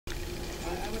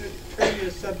testimony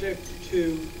is subject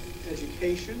to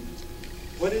education.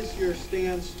 What is your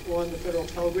stance on the federal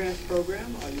Pell Grant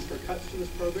program? Are you for cuts to this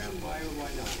program? Why or why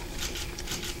not?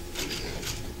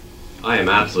 I am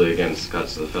absolutely against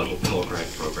cuts to the federal Pell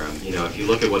Grant program. You know, if you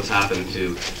look at what's happened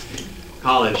to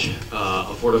college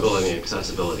affordability and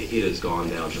accessibility, it has gone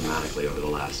down dramatically over the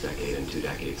last decade and 2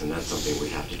 decades, and that's something we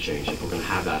have to change if we're going to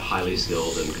have that highly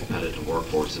skilled and competitive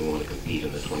workforce and we want to compete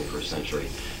in the 21st century.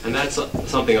 And that's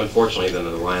something, unfortunately, that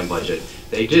in the Ryan budget,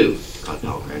 they do cut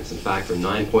Pell Grants. In fact, for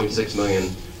 9.6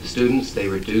 million students, they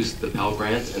reduced the Pell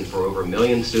Grants, and for over 1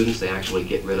 million students, they actually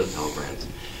get rid of Pell Grants.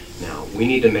 Now, we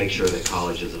need to make sure that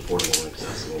college is affordable and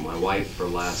accessible. My wife, for the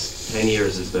last 10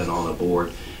 years, has been on a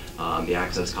board, the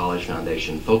Access College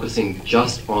Foundation, focusing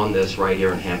just on this right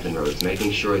here in Hampton Roads,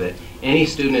 making sure that any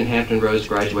student in Hampton Roads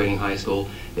graduating high school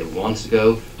that wants to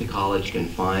go to college can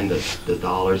find the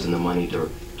dollars and the money to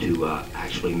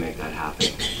actually make that happen.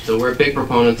 So we're big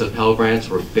proponents of Pell Grants,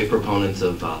 we're big proponents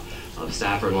of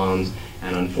Stafford loans,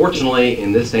 and unfortunately,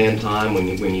 in this day and time, when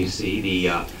you see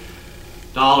the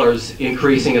dollars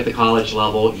increasing at the college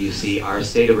level, you see our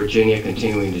state of Virginia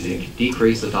continuing to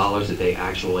decrease the dollars that they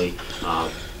actually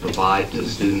provide to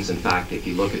students. In fact, if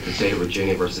you look at the state of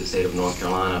Virginia versus the state of North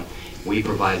Carolina, we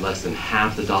provide less than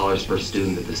half the dollars per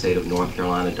student that the state of North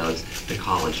Carolina does to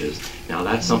colleges. Now,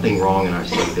 that's something wrong in our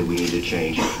state that we need to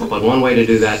change. But one way to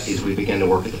do that is we begin to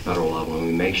work at the federal level, and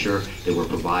we make sure that we're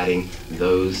providing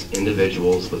those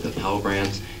individuals with the Pell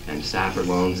Grants and Stafford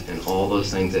loans and all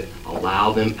those things that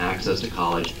allow them access to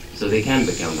college so they can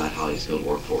become that highly skilled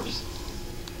workforce.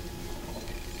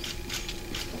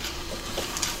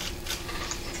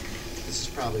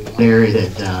 Probably one area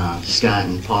that Scott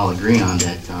and Paul agree on,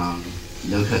 that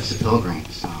no cuts to Pell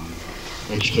Grants.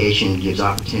 Education gives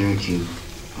opportunity to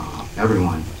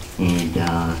everyone,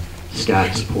 and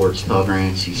Scott supports Pell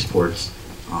Grants. He supports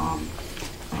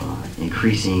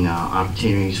increasing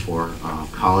opportunities for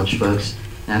college folks.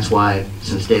 That's why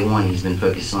since day one he's been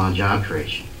focused on job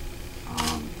creation.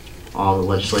 All the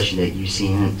legislation that you've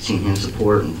seen him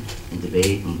support and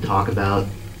debate and talk about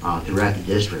throughout the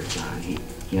district,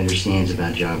 he understands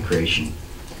about job creation.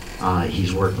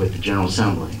 He's worked with the General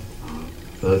Assembly,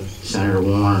 both Senator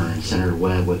Warner and Senator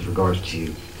Webb, with regards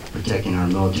to protecting our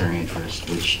military interests,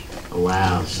 which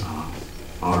allows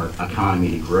our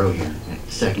economy to grow here.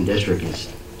 The second district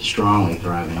is strongly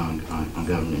thriving on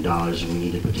government dollars, and we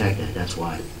need to protect that. That's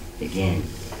why, again,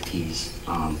 he's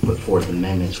put forth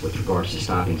amendments with regards to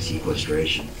stopping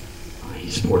sequestration.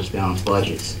 He supports balanced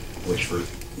budgets, which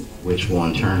will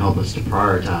in turn help us to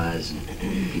prioritize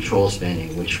and control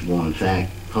spending, which will in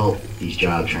fact help these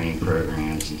job training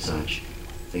programs and such.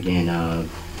 Again,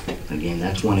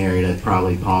 that's one area that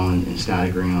probably Paul and Scott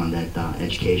agree on, that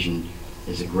education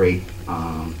is a great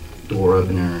door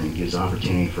opener and gives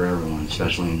opportunity for everyone,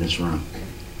 especially in this room.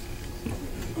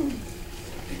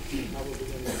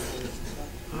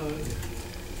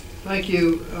 Thank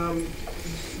you.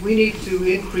 We need to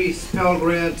increase Pell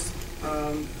Grants.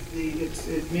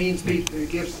 It means it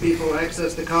gives people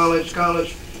access to college.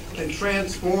 College can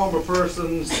transform a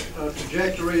person's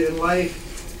trajectory in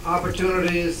life,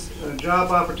 opportunities,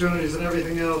 job opportunities, and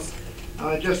everything else.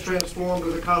 Just transformed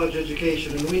with a college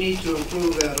education, and we need to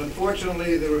improve that.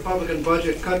 Unfortunately, the Republican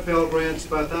budget cut Pell Grants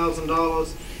by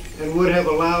 $1,000 and would have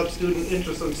allowed student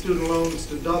interest on student loans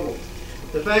to double.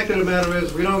 The fact of the matter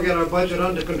is, we don't get our budget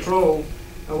under control,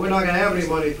 we're not going to have any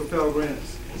money for Pell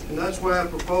Grants. And that's why I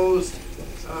proposed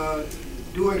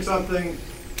doing something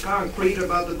concrete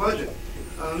about the budget.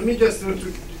 Let me just,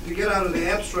 to get out of the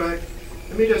abstract,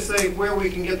 let me just say where we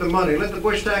can get the money. Let the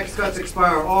Bush tax cuts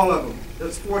expire, all of them.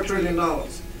 That's $4 trillion.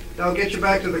 That'll get you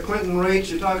back to the Clinton rates.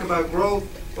 You talk about growth,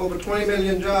 over 20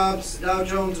 million jobs. Dow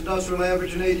Jones Industrial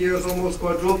Average in 8 years almost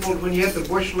quadrupled. When you hit the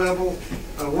Bush level,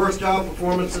 worst job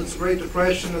performance since the Great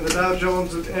Depression, and the Dow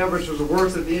Jones average was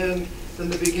worse at the end than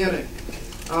the beginning.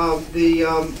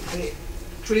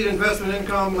 Treat investment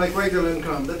income like regular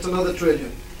income. That's another $1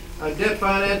 trillion. Debt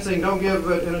financing, don't give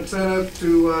an incentive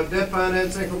to debt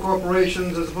financing for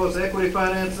corporations as opposed to equity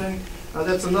financing.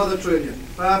 That's another $1 trillion.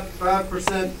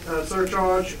 5%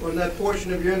 surcharge on that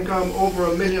portion of your income over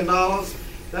 $1 million.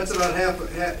 That's about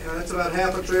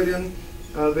half a trillion.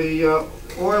 The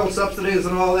oil subsidies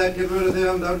and all that, get rid of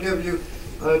them. That'll give you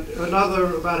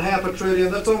another about $0.5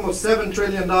 trillion. That's almost $7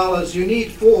 trillion. You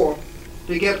need 4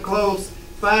 to get close.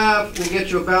 5 will get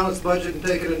you a balanced budget and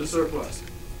take it into surplus.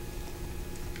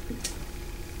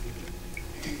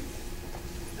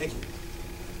 Thank you.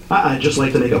 I'd just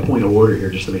like to make a point of order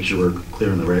here, just to make sure we're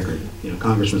clear on the record. You know,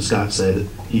 Congressman Scott said that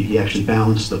he actually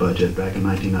balanced the budget back in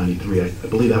 1993. I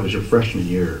believe that was your freshman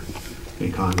year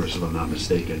in Congress, if I'm not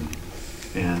mistaken.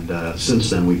 And since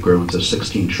then, we've grown to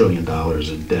 $16 trillion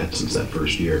in debt since that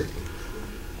first year.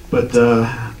 But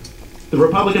the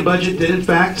Republican budget did, in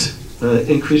fact,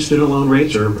 increase student loan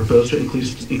rates, or proposed to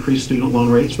increase student loan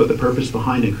rates, but the purpose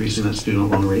behind increasing that student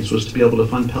loan rates was to be able to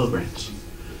fund Pell Grants.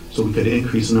 So we could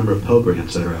increase the number of Pell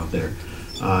Grants that are out there.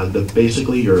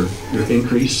 Basically, your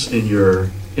increase in your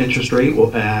interest rate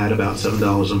will add about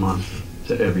 $7 a month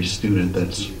to every student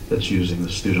that's using the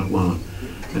student loan.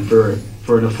 And for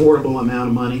an affordable amount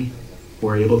of money,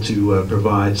 we're able to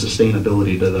provide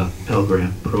sustainability to the Pell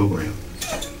Grant program.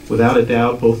 Without a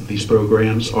doubt, both of these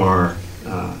programs are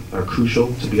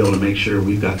crucial to be able to make sure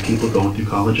we've got people going through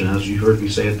college, and as you heard me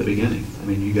say at the beginning, I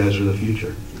mean, you guys are the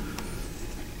future.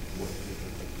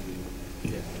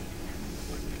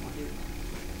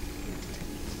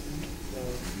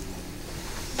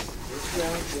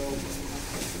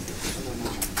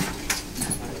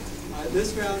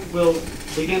 This round will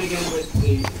begin again with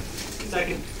the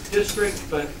second district,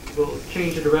 but we'll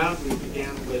change it around. We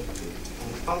began with the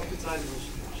Republican side, and we'll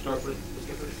start with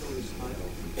Mr. Herschel, who's final.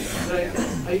 Sorry,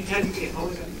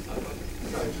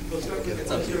 we'll start with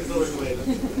Mr. Villanueva.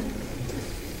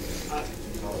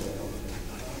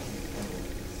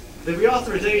 The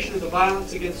reauthorization of the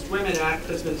Violence Against Women Act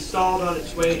has been stalled on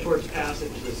its way towards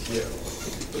passage this year.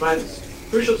 It provides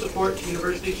crucial support to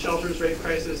universities, shelters, rape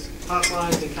crisis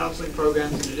hotlines, and counseling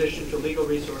programs, in addition to legal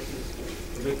resources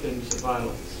for victims of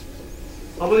violence.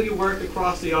 How will you work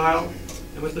across the aisle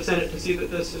and with the Senate to see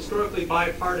that this historically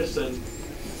bipartisan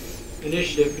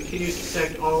initiative continues to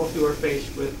protect all who are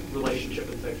faced with relationship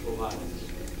and sexual violence?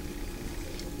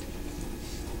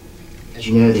 As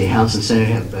you know, the House and Senate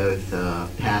have both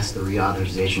passed the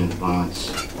reauthorization of the Violence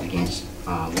Against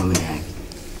Women Act.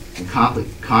 And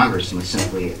Congress must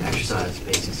simply exercise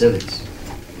basic civics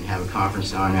and have a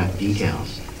conference to iron out the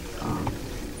details.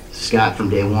 Scott, from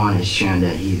day one, has shown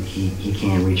that he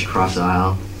can reach across the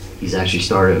aisle. He's actually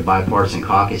started a bipartisan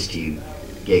caucus to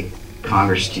get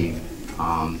Congress to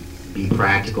be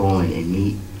practical and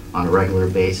meet on a regular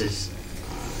basis.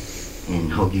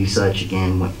 And he'll do such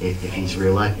again if he's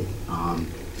reelected.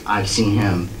 I've seen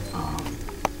him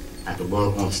at the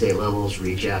local and state levels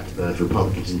reach out to both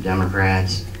Republicans and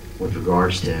Democrats with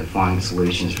regards to finding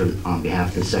solutions on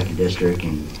behalf of the 2nd District,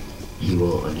 and he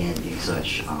will again do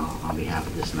such on behalf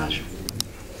of this measure.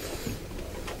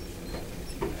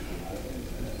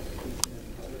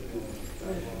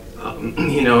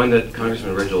 You know, and that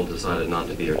Congressman Rigell decided not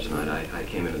to be here tonight, I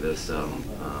came into this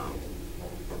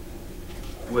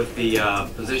with the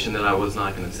position that I was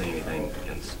not going to say anything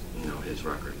against, his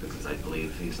record, because I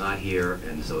believe he's not here,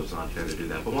 and so it's not fair to do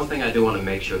that. But one thing I do want to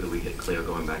make sure that we get clear,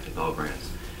 going back to Pell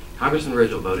Grants. Congressman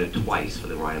Rigell voted twice for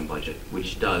the Ryan budget,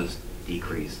 which does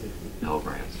decrease Pell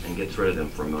Grants and gets rid of them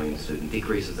for 1 million students,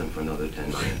 decreases them for another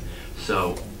 10 million.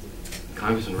 So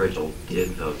Congressman Rigell did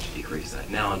vote to decrease that.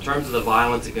 Now, in terms of the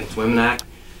Violence Against Women Act,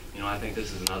 I think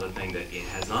this is another thing that it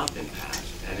has not been passed,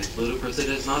 and it's ludicrous it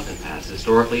has not been passed.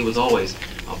 Historically, it was always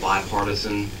a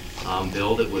bipartisan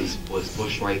bill that was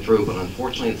pushed right through, but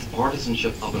unfortunately, it's the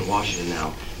partisanship up in Washington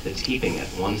now that's keeping it.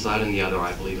 One side and the other,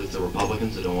 I believe it's the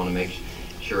Republicans who don't want to make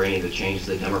sure any of the changes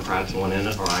the Democrats want in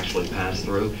it are actually passed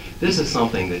through. This is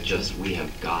something that we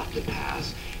have got to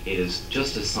pass. It is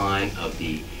just a sign of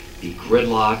the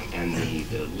gridlock and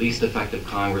the least effective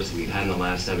Congress we've had in the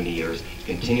last 70 years,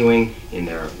 continuing in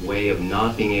their way of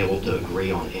not being able to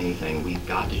agree on anything. We've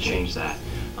got to change that,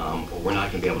 or we're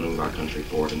not going to be able to move our country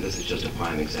forward, and this is just a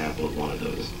prime example of one of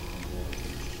those.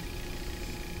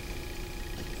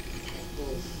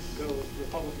 We'll go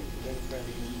Republican to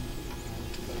Democratic.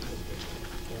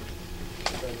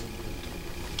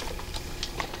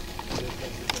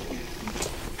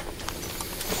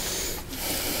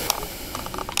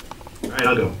 All right,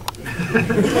 I'll go.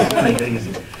 Make it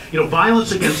easy.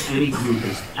 Violence against any group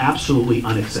is absolutely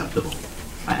unacceptable.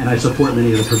 And I support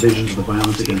many of the provisions of the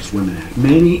Violence Against Women Act.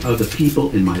 Many of the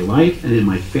people in my life and in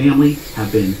my family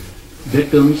have been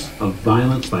victims of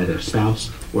violence by their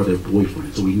spouse or their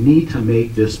boyfriend. So we need to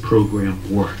make this program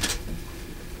work.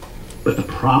 But the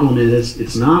problem is,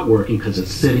 it's not working because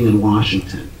it's sitting in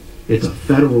Washington. It's a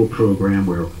federal program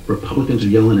where Republicans are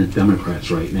yelling at Democrats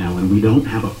right now, and we don't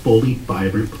have a fully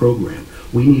vibrant program.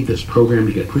 We need this program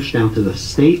to get pushed down to the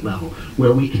state level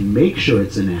where we can make sure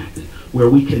it's enacted, where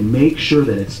we can make sure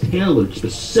that it's tailored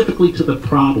specifically to the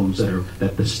problems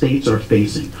that the states are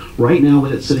facing. Right now,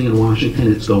 with it sitting in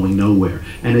Washington, it's going nowhere.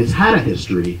 And it's had a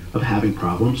history of having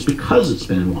problems because it's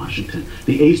been in Washington.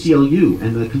 The ACLU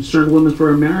and the Concerned Women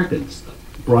for Americans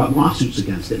brought lawsuits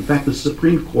against it. In fact, the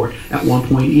Supreme Court at one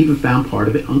point even found part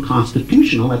of it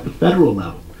unconstitutional at the federal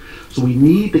level. So we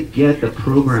need to get the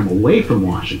program away from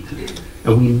Washington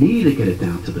And we need to get it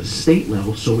down to the state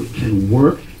level so it can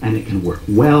work, and it can work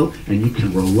well, and you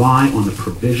can rely on the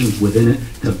provisions within it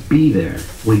to be there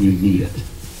when you need it.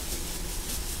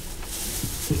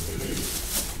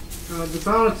 The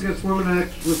Violence Against Women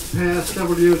Act was passed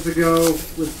several years ago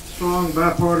with strong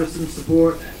bipartisan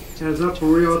support and is up for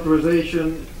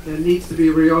reauthorization and needs to be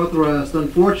reauthorized.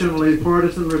 Unfortunately,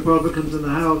 partisan Republicans in the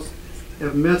House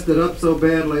have messed it up so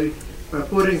badly by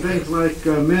putting things like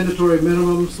mandatory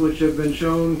minimums, which have been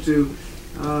shown to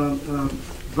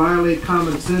violate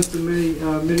common sense in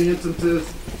many instances,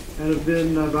 and have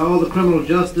been, by all the criminal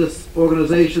justice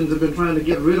organizations have been trying to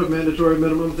get rid of mandatory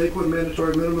minimums. They put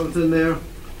mandatory minimums in there.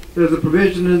 There's a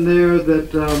provision in there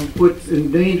that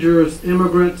endangers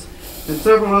immigrants, and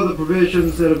several other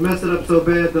provisions that have messed it up so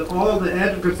bad that all the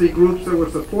advocacy groups that were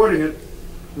supporting it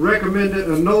recommended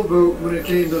a no vote when it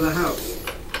came to the House.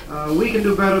 We can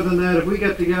do better than that. If we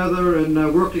get together and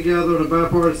work together on a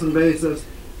bipartisan basis,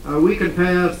 we can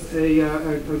pass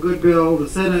a good bill, the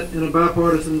Senate, in a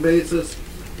bipartisan basis,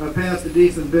 pass a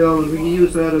decent bill, and we can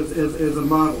use that as a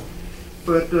model.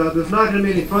 But there's not going to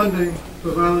be any funding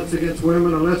for violence against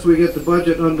women unless we get the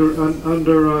budget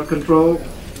under control.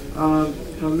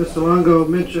 Mr. Longo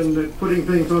mentioned that putting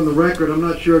things on the record. I'm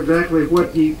not sure exactly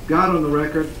what he got on the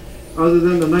record, other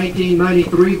than the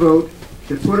 1993 vote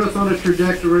that put us on a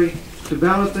trajectory to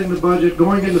balancing the budget,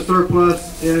 going into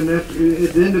surplus, and at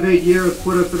the end of 8 years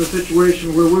put us in a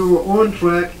situation where we were on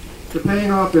track to paying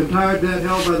off the entire debt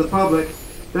held by the public.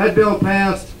 That bill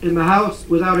passed in the House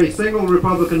without a single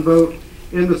Republican vote,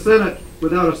 in the Senate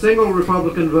without a single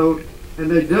Republican vote, and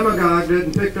they demagogued it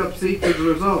and picked up seats as a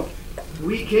result.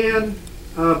 We can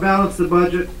balance the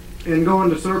budget and go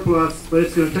into surplus, but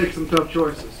it's going to take some tough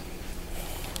choices.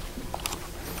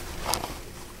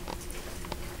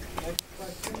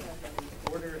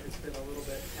 It's been a little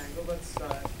bit tangled. Let's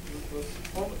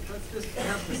just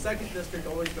have the second district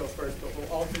always go first, but we'll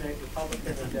alternate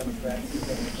Republican and Democrats.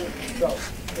 So,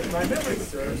 if my memory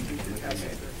serves, we should have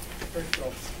Mr.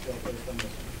 Rigell go first on this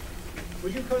one.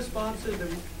 Would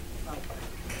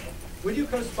you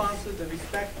co-sponsor the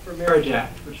Respect for Marriage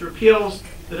Act, which repeals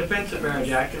the Defense of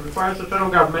Marriage Act and requires the federal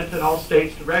government and all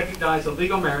states to recognize a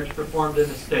legal marriage performed in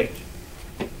the state?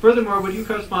 Furthermore, would you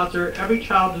co-sponsor Every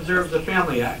Child Deserves a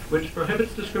Family Act, which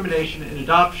prohibits discrimination in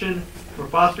adoption or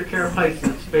foster care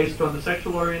placements based on the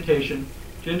sexual orientation,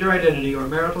 gender identity, or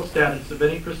marital status of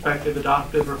any prospective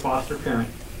adoptive or foster parent,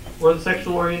 or the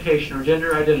sexual orientation or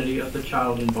gender identity of the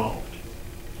child involved?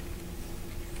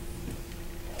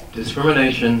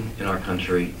 Discrimination in our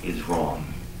country is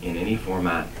wrong in any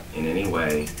format, in any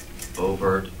way,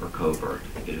 overt or covert.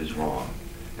 It is wrong.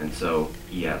 And so,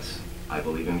 yes, I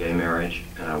believe in gay marriage,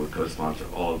 and I would co-sponsor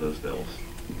all of those bills.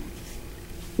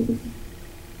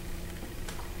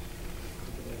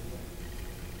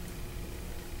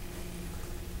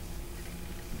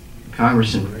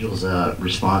 Congressman Rigell's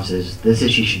response is, this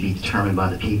issue should be determined by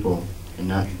the people and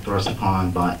not thrust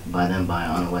upon by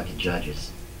unelected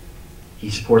judges. He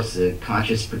supports the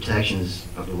conscious protections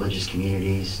of religious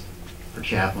communities, for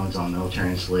chaplains on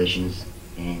military installations,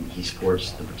 and he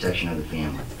supports the protection of the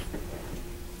family.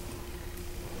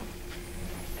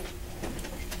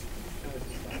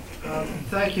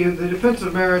 Thank you. The Defense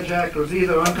of Marriage Act was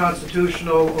either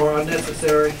unconstitutional or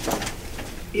unnecessary.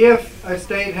 If a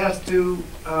state has to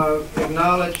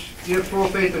give full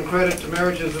faith and credit to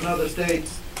marriages in other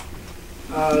states,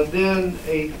 then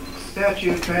a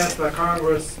statute passed by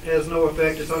Congress has no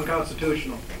effect. It's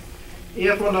unconstitutional.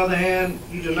 If, on the other hand,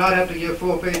 you do not have to give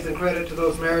full faith and credit to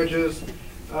those marriages,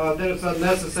 then it's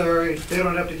unnecessary. They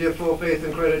don't have to give full faith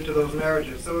and credit to those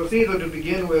marriages. So it's either, to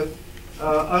begin with,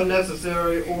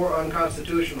 unnecessary or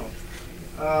unconstitutional.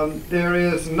 There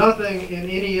is nothing in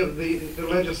any of the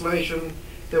legislation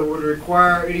that would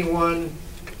require anyone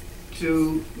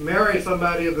to marry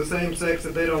somebody of the same sex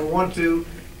if they don't want to,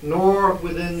 nor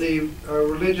within the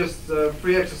religious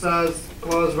free exercise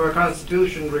clause of our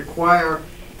Constitution require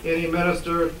any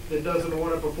minister that doesn't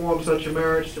want to perform such a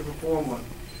marriage to perform one.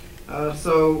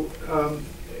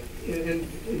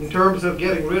 In terms of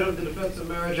getting rid of the Defense of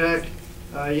Marriage Act,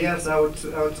 yes, I would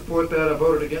support that. I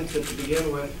voted against it to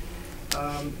begin with.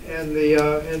 And the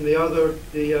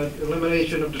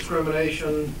elimination of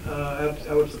discrimination,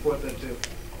 I would support that too.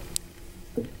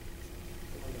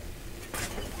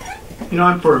 You know,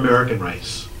 I'm for American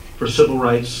rights, for civil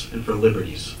rights, and for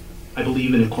liberties. I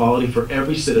believe in equality for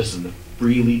every citizen to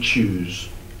freely choose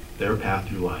their path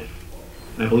through life.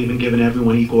 And I believe in giving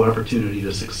everyone equal opportunity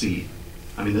to succeed.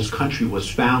 I mean, this country was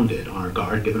founded on our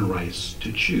God-given rights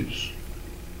to choose.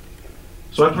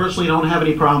 So I personally don't have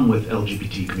any problem with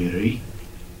LGBT community.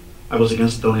 I was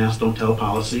against the Don't Ask, Don't Tell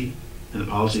policy. and the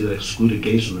policy that excluded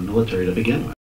gays from the military to begin with.